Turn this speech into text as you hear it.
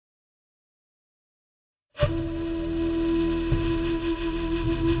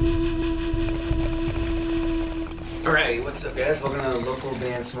Alrighty, what's up guys? Welcome to the local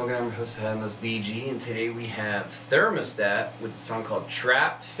band Smokeout. I'm your host Adam's BG, and today we have Thermostat with a song called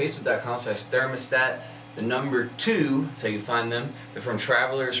Trapped. Facebook.com/Thermostat. The number 2, that's how you find them. They're from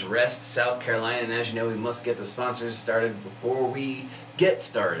Travelers Rest, South Carolina, and as you know, we must get the sponsors started before we get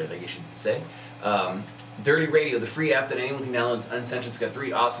started, I guess you should say. Dirty Radio, the free app that anyone can download. It's uncensored. It's got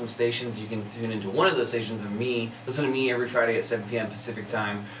 3 awesome stations. You can tune into one of those stations of me. Listen to me every Friday at 7 p.m. Pacific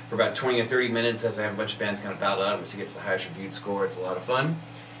time for about 20 or 30 minutes as I have a bunch of bands kind of battle out and see who gets the highest reviewed score. It's a lot of fun.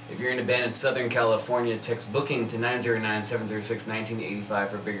 If you're in a band in Southern California, text booking to 909-706-1985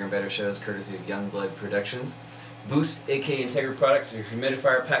 for bigger and better shows, courtesy of Youngblood Productions. Boost, aka Integra products, are your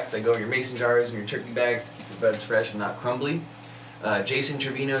humidifier packs that go in your mason jars and your turkey bags to keep your buds fresh and not crumbly. Jason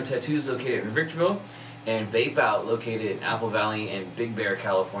Trevino Tattoos, located in Victorville. And Vape Out, located in Apple Valley and Big Bear,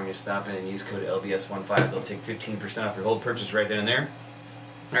 California. Stop in and use code LBS15. They'll take 15% off your whole purchase right then and there.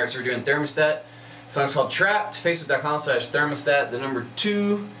 Alright, so we're doing Thermostat. The song's called Trapped. Facebook.com/Thermostat. The number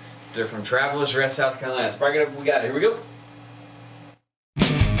 2. They're from Travelers Rest, South Carolina. Spark it up, we got it. Here we go.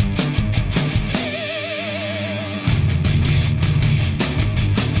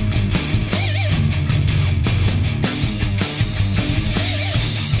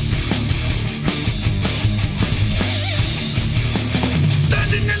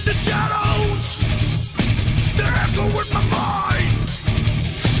 The shadows, they're echoing my mind,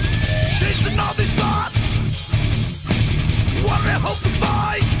 chasing all these thoughts, what I hope to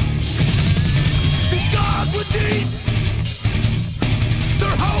find. These scars were deep,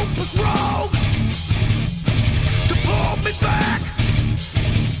 their hope was wrong, to pull me back,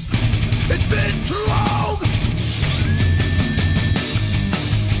 it's been too long.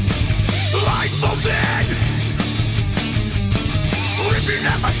 Light falls in, ripping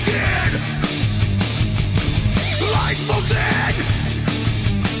at my skin. Light falls in,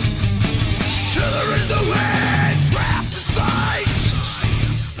 till there is no end. Trapped inside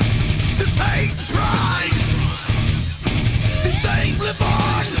this hate and pride. These things live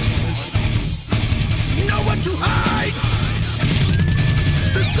on, no one to hide.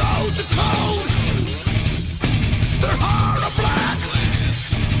 Their souls are cold, their hearts are black.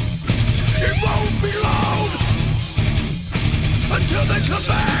 It won't be long until they come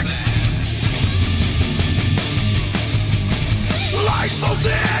back. Light falls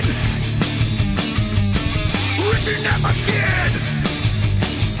in, ripping at my skin.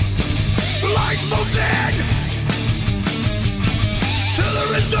 Light falls in, till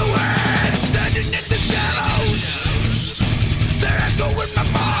there is no end. Standing in the shadows, they're echoing my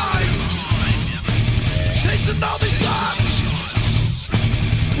mind, chasing all these thoughts,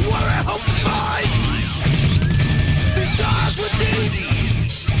 what I hope to find. These stars were deep,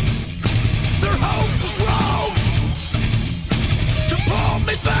 their hope was wrong, to pull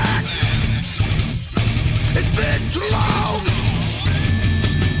me back, it's been too long.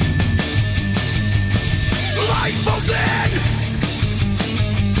 Light falls in,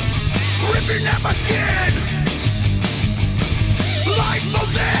 ripping at my skin. Light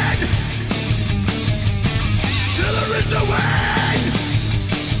falls in, till there is no end.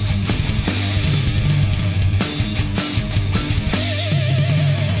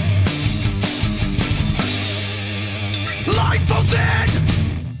 Light falls in.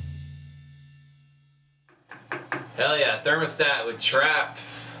 Hell yeah, Thermostat with Trapped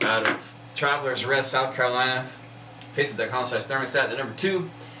out of Travelers Rest, South Carolina. Facebook.com/Thermostat. The number 2.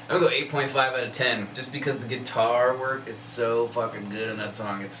 I'm gonna go 8.5 out of 10, just because the guitar work is so fucking good in that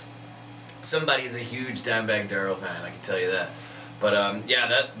song. It's somebody's a huge Dimebag Darrell fan, I can tell you that. But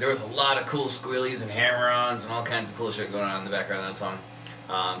yeah, there was a lot of cool squealies and hammer-ons and all kinds of cool shit going on in the background of that song.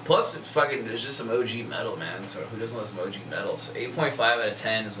 Plus, there's just some OG metal, man. So who doesn't love some OG metal? So 8.5 out of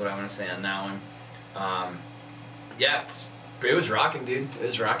 10 is what I'm gonna say on that one. Yeah, it was rocking, dude. It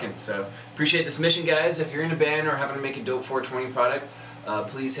was rocking. So appreciate the submission, guys. If you're in a band or having to make a dope 420 product,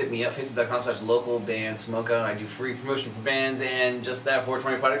 please hit me up. Facebook.com/localbandsmokeout. I do free promotion for bands and just that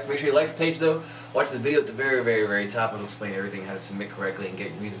 420 products. Make sure you like the page though. Watch the video at the very, very, very top. It'll explain everything, how to submit correctly and get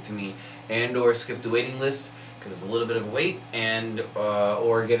your music to me, and/or skip the waiting list, because it's a little bit of a wait, and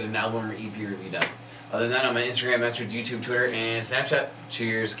or get an album or EP review done. Other than that, I'm on Instagram, Masters, YouTube, Twitter, and Snapchat.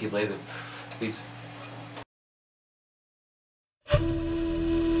 Cheers, keep blazing. Peace.